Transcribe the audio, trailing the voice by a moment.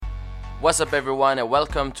What's up, everyone, and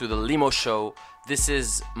welcome to the Limo Show. This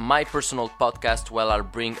is my personal podcast where I'll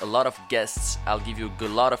bring a lot of guests. I'll give you a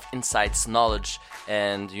lot of insights, knowledge,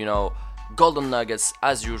 and, golden nuggets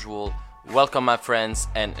as usual. Welcome, my friends,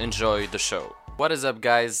 and enjoy the show. What is up,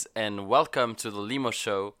 guys, and welcome to the Limo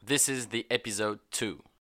Show. This is the episode 2.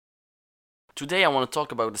 Today I want to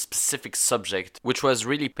talk about a specific subject which was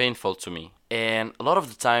really painful to me. And a lot of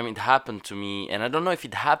the time it happened to me, and I don't know if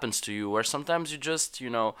it happens to you, where sometimes you just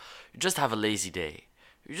have a lazy day.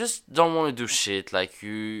 You just don't want to do shit. Like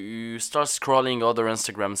you start scrolling other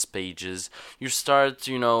Instagram's pages. You start,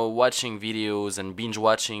 watching videos and binge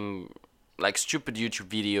watching like stupid YouTube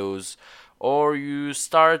videos. Or you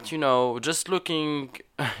start, just looking,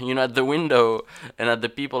 at the window and at the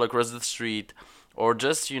people across the street. Or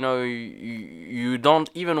just, you don't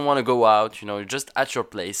even want to go out, you're just at your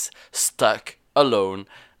place, stuck, alone,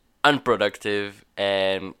 unproductive,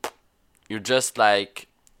 and you're just like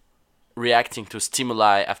reacting to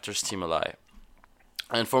stimuli after stimuli.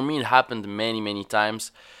 And for me, it happened many, many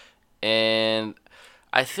times. And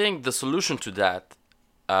I think the solution to that,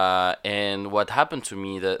 and what happened to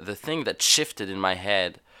me, the thing that shifted in my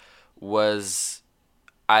head was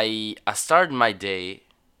I started my day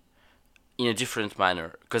in a different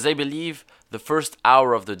manner, because I believe the first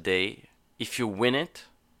hour of the day, if you win it,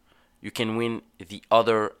 you can win the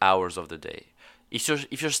other hours of the day. If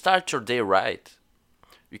you start your day right,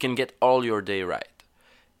 you can get all your day right.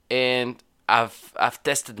 And I've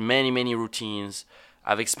tested many routines.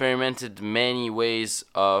 I've experimented many ways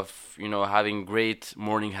of having great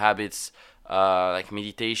morning habits, like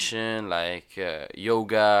meditation, like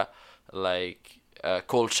yoga, like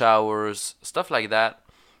cold showers, stuff like that.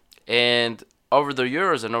 And over the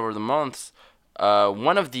years and over the months,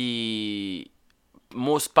 one of the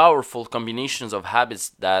most powerful combinations of habits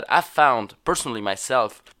that I've found personally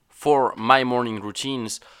myself for my morning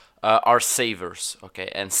routines are savers.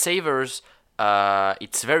 Okay, and savers,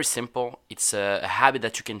 it's very simple. It's a habit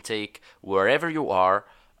that you can take wherever you are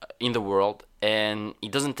in the world, and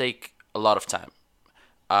it doesn't take a lot of time.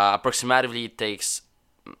 Approximately, it takes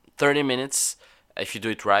 30 minutes if you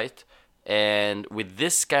do it right. And with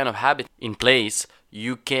this kind of habit in place,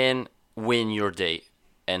 you can win your day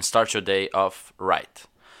and start your day off right,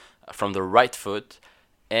 from the right foot.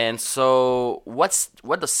 And so what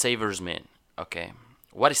does savers mean? Okay,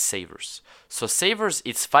 what is savers? So savers,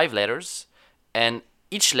 it's 5 letters, and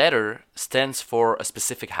each letter stands for a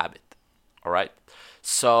specific habit. All right.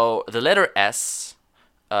 So the letter S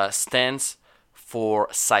stands for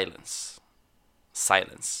silence.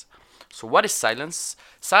 Silence. So what is silence?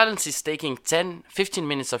 Silence is taking 10-15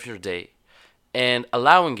 minutes of your day and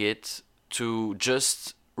allowing it to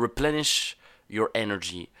just replenish your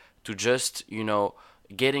energy, to just,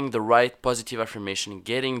 getting the right positive affirmation,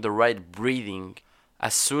 getting the right breathing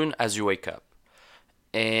as soon as you wake up.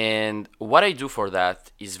 And what I do for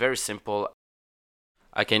that is very simple.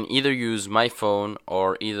 I can either use my phone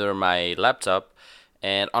or either my laptop.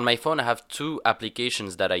 And on my phone, I have 2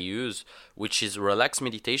 applications that I use, which is Relax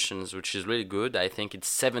Meditations, which is really good. I think it's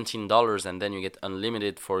 $17, and then you get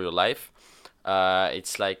unlimited for your life.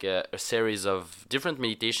 It's like a series of different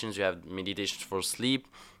meditations. You have meditations for sleep.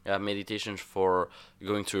 You have meditations for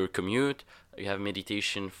going to your commute. You have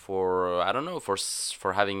meditation for,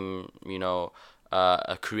 for having,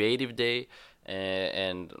 a creative day,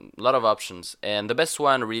 and a lot of options. And the best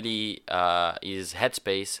one really is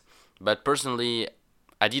Headspace. But personally,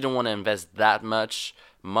 I didn't want to invest that much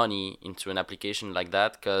money into an application like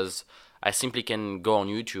that, because I simply can go on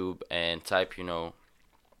YouTube and type,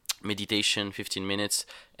 meditation 15 minutes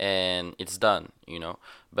and it's done,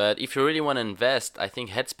 But if you really want to invest, I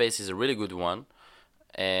think Headspace is a really good one.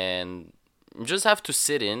 And you just have to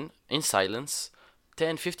sit in silence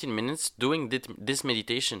 10-15 minutes doing this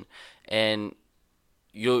meditation, and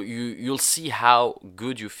you'll see how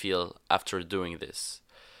good you feel after doing this.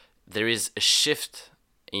 There is a shift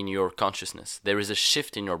in your consciousness. There is a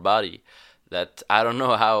shift in your body that I don't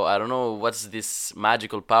know what's this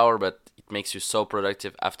magical power, but it makes you so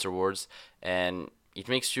productive afterwards, and it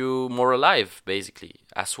makes you more alive, basically.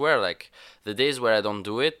 I swear, like, the days where I don't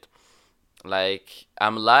do it, like,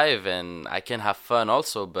 I'm alive and I can have fun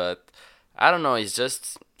also, but I don't know, it's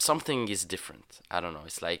just something is different. I don't know,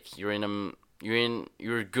 it's like you're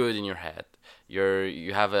good in your head.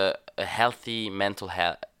 You have a healthy mental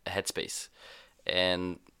headspace.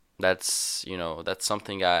 And that's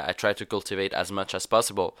something I try to cultivate as much as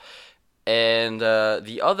possible. And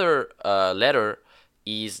the other letter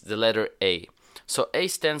is the letter A. So A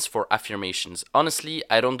stands for affirmations. Honestly,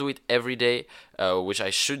 I don't do it every day, which I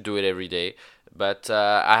should do it every day, But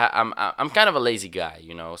I'm kind of a lazy guy,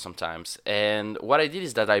 sometimes. And what I did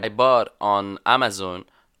is that I bought on Amazon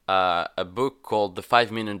a book called The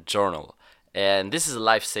 5 Minute Journal, and this is a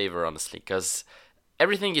lifesaver, honestly, because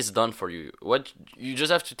everything is done for you. What you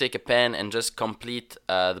just have to take a pen and just complete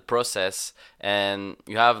the process, and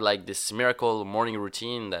you have like this miracle morning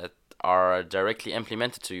routine that are directly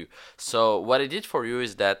implemented to you. So what I did for you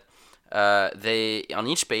is that they on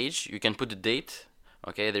each page you can put the date.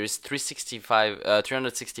 Okay, there is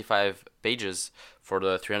 365 pages for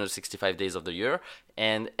the 365 days of the year,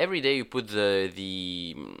 and every day you put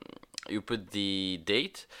you put the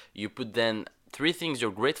date. You put then three things you're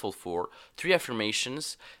grateful for, three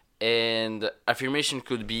affirmations, and affirmation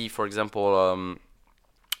could be, for example,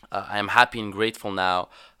 I am happy and grateful now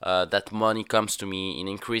that money comes to me in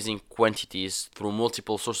increasing quantities through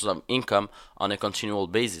multiple sources of income on a continual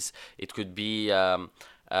basis. It could be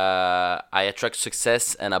I attract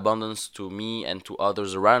success and abundance to me and to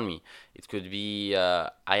others around me. It could be I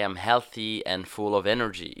am healthy and full of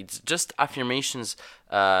energy. It's just affirmations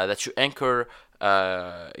that you anchor,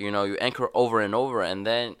 you anchor over and over, and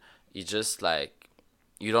then you just like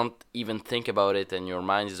you don't even think about it, and your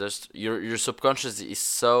mind is just your subconscious is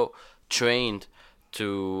so trained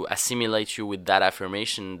to assimilate you with that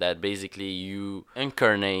affirmation that basically you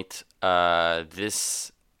incarnate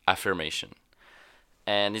this affirmation.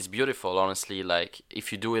 And it's beautiful, honestly. Like,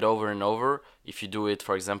 if you do it over and over, if you do it,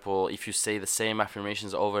 for example, if you say the same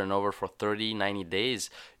affirmations over and over for 30, 90 days,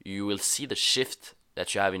 you will see the shift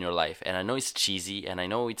that you have in your life. And I know it's cheesy, and I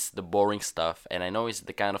know it's the boring stuff, and I know it's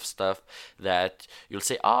the kind of stuff that you'll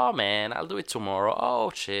say, oh man, I'll do it tomorrow. Oh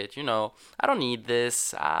shit, I don't need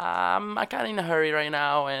this. I'm kind of in a hurry right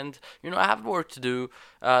now, and I have work to do.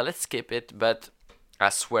 Let's skip it. But I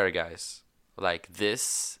swear, guys, like,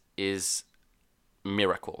 this is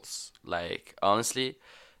miracles. Like, honestly,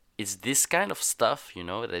 it's this kind of stuff,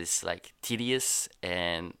 that is like tedious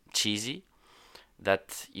and cheesy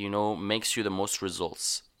that makes you the most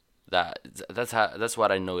results. That's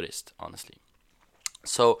what I noticed, honestly.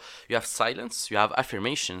 So you have silence, you have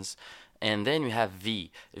affirmations, and then you have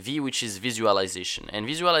V, which is visualization. And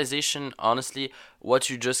visualization, honestly, what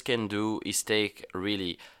you just can do is take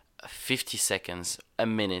really 50 seconds, a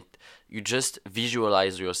minute. You just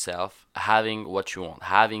visualize yourself having what you want,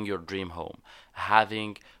 having your dream home,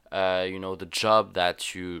 having the job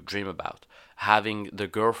that you dream about, having the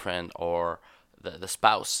girlfriend or the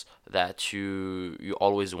spouse that you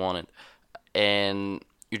always wanted, and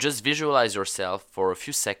you just visualize yourself for a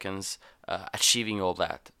few seconds achieving all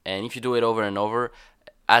that. And if you do it over and over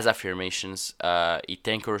as affirmations, it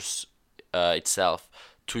anchors itself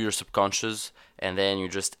to your subconscious, and then you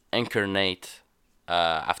just incarnate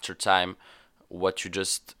after time what you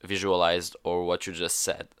just visualized or what you just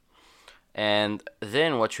said. And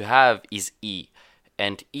then what you have is E.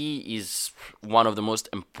 And E is one of the most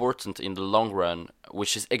important in the long run,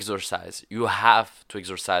 which is exercise. You have to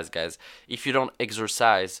exercise, guys. If you don't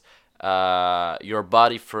exercise, your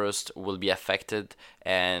body first will be affected.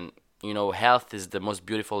 And, health is the most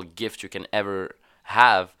beautiful gift you can ever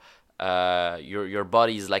have. Your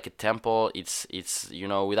body is like a temple. It's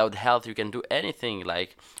without health you can do anything.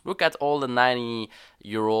 Like, look at all the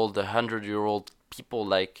 90-year-old, the 100-year-old people.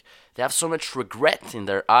 Like, they have so much regret in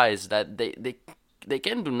their eyes that they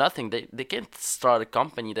can do nothing. They can't start a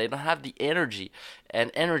company. They don't have the energy, and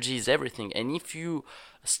energy is everything. And if you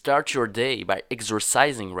start your day by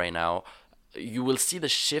exercising right now, you will see the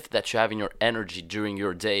shift that you have in your energy during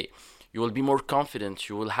your day. You will be more confident.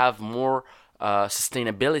 You will have more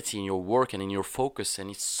sustainability in your work and in your focus,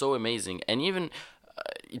 and it's so amazing. And even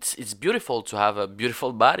it's beautiful to have a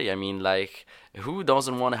beautiful body. I mean, like, who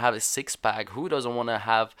doesn't want to have a six pack? Who doesn't want to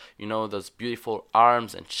have those beautiful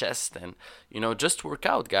arms and chest? And just work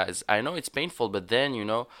out, guys. I know it's painful, but then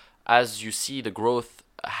as you see the growth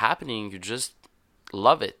happening, you just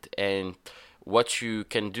love it. And what you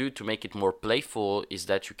can do to make it more playful is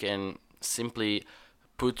that you can simply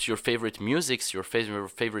put your favorite musics, your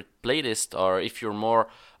favorite playlist, or if you're more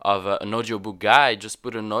of an audiobook guy, just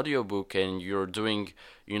put an audiobook, and you're doing,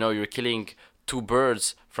 you're killing two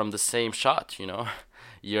birds from the same shot.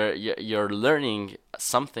 You're learning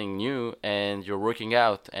something new, and you're working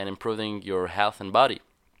out and improving your health and body.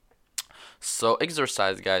 So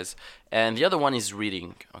exercise, guys. And the other one is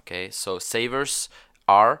reading. Okay, so savers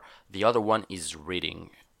are, the other one is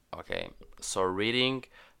reading. Okay, so reading,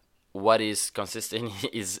 what is consistent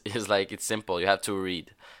is like, it's simple. You have to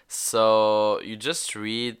read. So you just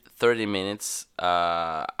read 30 minutes.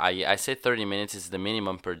 I say 30 minutes is the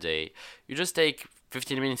minimum per day. You just take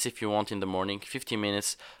 15 minutes if you want in the morning, 15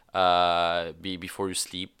 minutes before you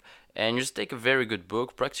sleep, and you just take a very good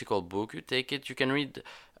book, practical book. You take it, you can read.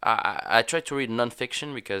 I try to read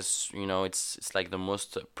nonfiction because it's like the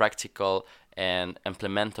most practical and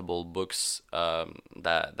implementable books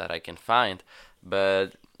that I can find.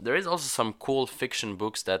 But there is also some cool fiction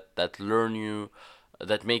books that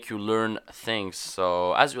make you learn things.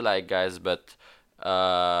 So as you like, guys, but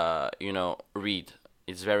read.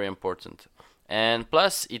 It's very important. And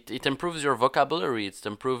plus, it improves your vocabulary. It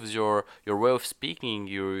improves your way of speaking.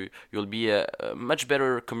 You'll be a much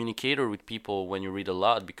better communicator with people when you read a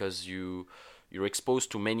lot because you're exposed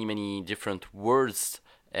to many different words,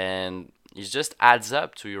 and it just adds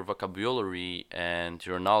up to your vocabulary and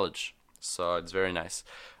your knowledge. So it's very nice.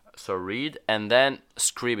 So read, and then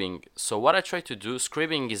scribing. So what I try to do,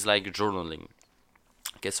 scribing is like journaling.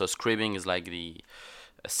 Okay, so scribing is like the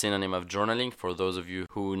a synonym of journaling for those of you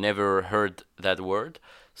who never heard that word.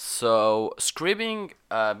 So scribing,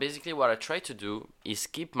 basically what I try to do is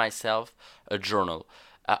keep myself a journal.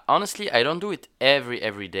 Honestly, I don't do it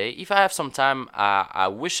every day. If I have some time, I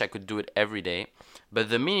wish I could do it every day. But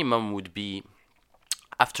the minimum would be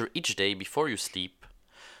after each day, before you sleep,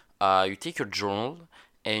 you take your journal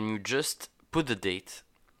and you just put the date,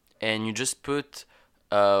 and you just put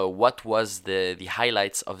what was the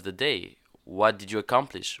highlights of the day. What did you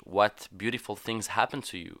accomplish? What beautiful things happened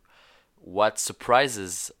to you? What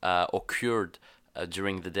surprises occurred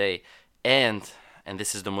during the day? And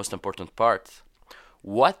this is the most important part.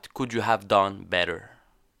 What could you have done better?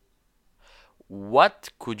 What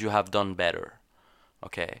could you have done better?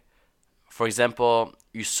 Okay. For example,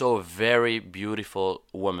 you saw a very beautiful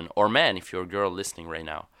woman or man, if you're a girl listening right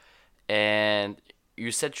now, and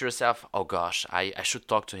you said to yourself, "Oh gosh, I should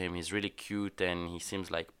talk to him. He's really cute and he seems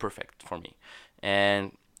like perfect for me,"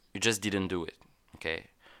 and you just didn't do it. Okay,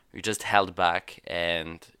 you just held back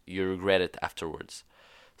and you regret it afterwards.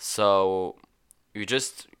 So you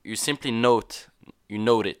simply note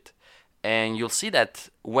it, and you'll see that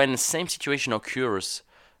when the same situation occurs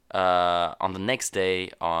on the next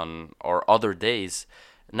day on or other days,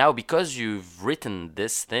 now because you've written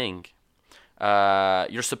this thing,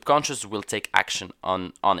 your subconscious will take action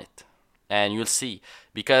on it, and you'll see,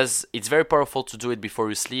 because it's very powerful to do it before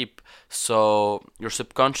you sleep. So your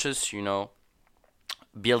subconscious,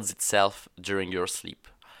 builds itself during your sleep,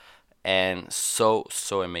 and so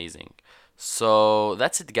amazing. So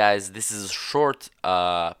that's it, guys. This is a short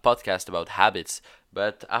podcast about habits,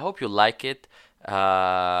 but I hope you like it.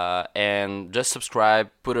 And just subscribe,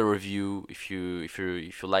 put a review if you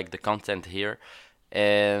like the content here,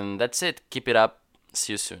 and that's it. Keep it up.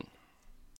 See you soon.